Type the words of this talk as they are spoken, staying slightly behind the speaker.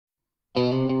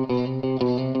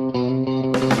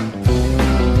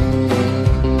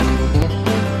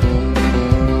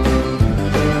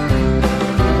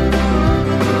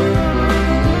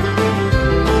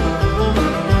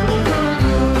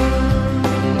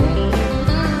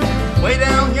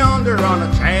on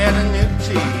a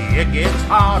Chattahoochee. It gets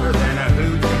hotter than a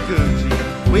hoochie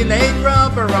coochie. We laid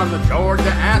rubber on the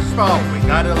Georgia asphalt. We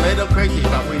got a little crazy,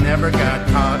 but we never got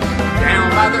caught. Down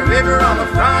by the river on a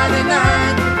Friday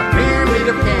night, a pyramid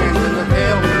of cans in the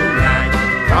pale moonlight.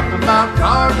 Talking about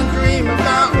cars and dream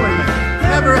about women.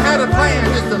 Never had a plan,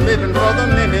 just a living for the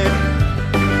minute.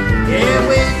 Yeah,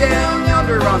 way down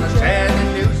yonder on the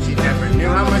Chattahoochee. Never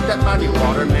knew how much that muddy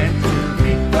water meant to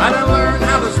me. But I learned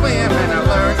how to swim and I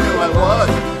learned who I was.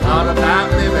 All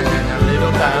about living and a little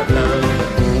about love.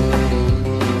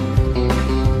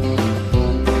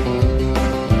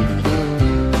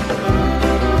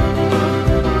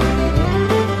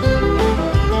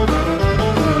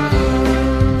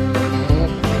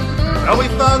 So we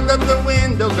fogged up the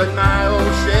windows in my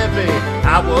old Chevy.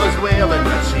 I was willing,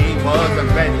 but she wasn't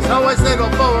ready. So I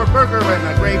settled for a burger and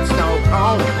a grape snow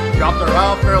cone. Dropped her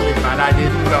off early, but I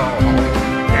didn't go home.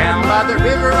 Down by the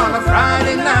river on a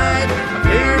Friday night, a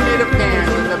pyramid of cans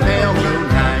in the pale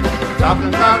moonlight. Talking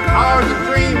about cars and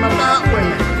dream about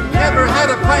women. Never had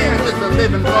a plan, just a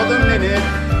living for the minute.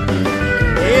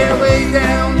 Yeah, way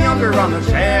down yonder on the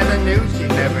Chattahoochee.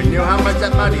 Never knew how much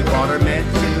that muddy water meant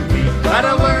to me. But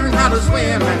I learned how to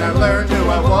swim and I learned who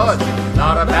I was.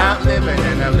 Not about living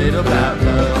and a little about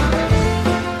love.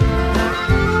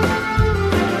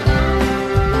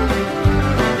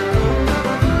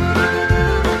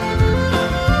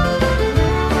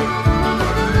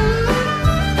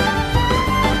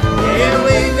 Yeah,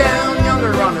 way down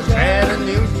yonder on the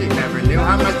Chattahoochee. Never knew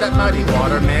how much that muddy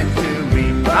water meant to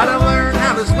me. But I learned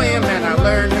how to swim and I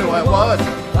learned who I was.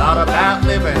 Thought about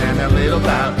living and a little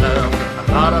about love. I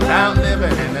thought about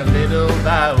living and a little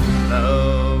about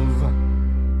love.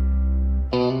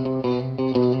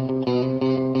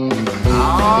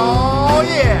 Oh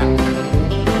yeah.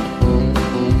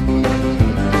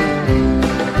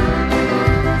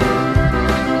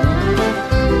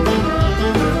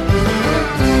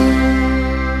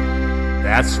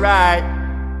 That's right.